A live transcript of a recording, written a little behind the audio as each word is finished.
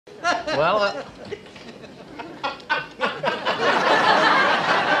Well,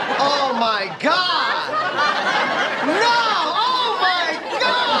 Oh, my God! No! Oh, my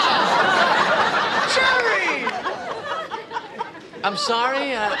God! Jerry! I'm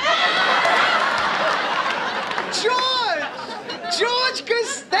sorry. George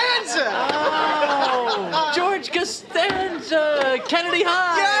Costanza! Oh, George Costanza, Kennedy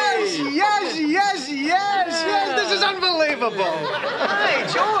High. Yes. This is unbelievable. Hey,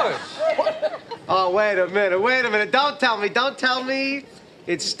 George. Oh, wait a minute. Don't tell me.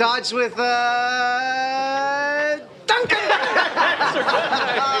 It starts with, Duncan!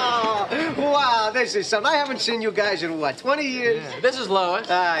 Oh, wow, this is something. I haven't seen you guys in, what, 20 years? Yeah, this is Lois.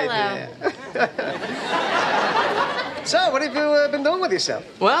 Hello. So, what have you been doing with yourself?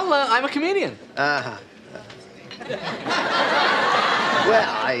 Well, I'm a comedian. Uh-huh. Well,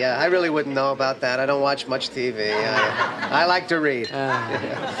 I really wouldn't know about that. I don't watch much TV. I like to read.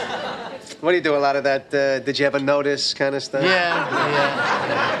 What do you do, a lot of that, did you ever notice kind of stuff? Yeah.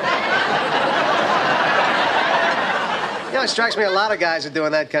 You know, it strikes me a lot of guys are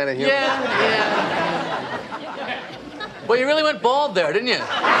doing that kind of humor. Yeah. Well, you really went bald there, didn't you?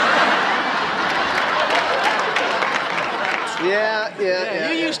 Yeah.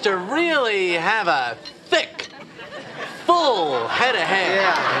 You used to really have a thick, full head of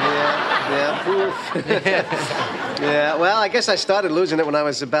hair. Yeah, well, I guess I started losing it when I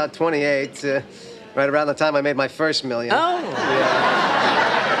was about 28, right around the time I made my first million. Oh.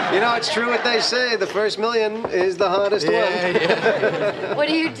 Yeah. You know, it's true what they say, the first million is the hardest one. Yeah. What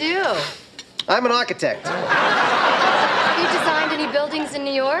do you do? I'm an architect. Have you designed any buildings in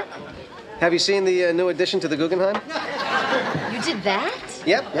New York? Have you seen the new addition to the Guggenheim? You did that?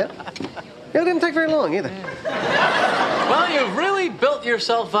 Yep. It didn't take very long, either. Well, you've really built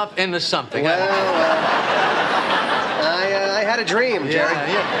yourself up into something. Well, I had a dream, Jerry.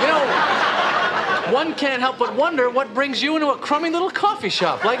 Yeah. You know, one can't help but wonder what brings you into a crummy little coffee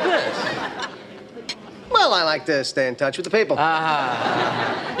shop like this. Well, I like to stay in touch with the people.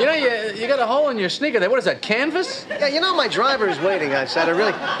 You know, you got a hole in your sneaker there. What is that, canvas? Yeah, you know, my driver is waiting outside. I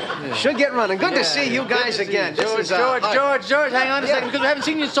really should get running. Good to see you guys again. George, hang on a second, because we haven't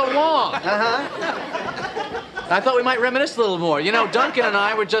seen you in so long. I thought we might reminisce a little more. You know, Duncan and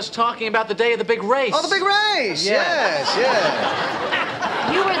I were just talking about the day of the big race. Oh, the big race! Yes.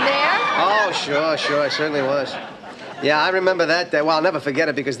 You were there? Oh, sure, I certainly was. Yeah, I remember that day. Well, I'll never forget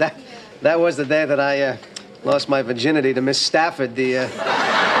it because that was the day that I lost my virginity to Miss Stafford, the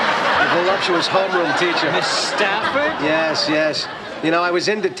voluptuous homeroom teacher. Miss Stafford? Yes. You know, I was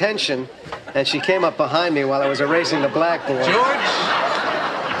in detention, and she came up behind me while I was erasing the blackboard. George?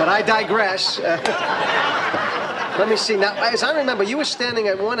 But I digress. Let me see. Now, as I remember, you were standing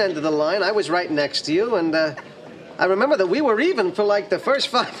at one end of the line. I was right next to you, and I remember that we were even for like the first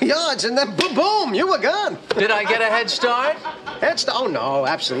 5 yards, and then boom, you were gone. Did I get a head start? Oh, no,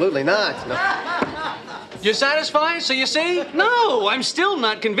 absolutely not. No. You're satisfied? So you see? No, I'm still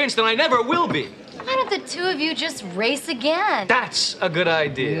not convinced, and I never will be. Why don't the two of you just race again? That's a good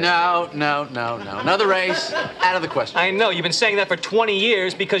idea. No. Another race, out of the question. I know, you've been saying that for 20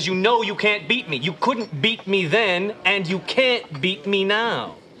 years because you know you can't beat me. You couldn't beat me then, and you can't beat me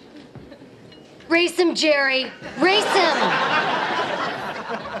now. Race him, Jerry. Race him.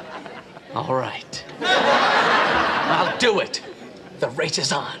 All right. I'll do it. The race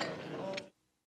is on.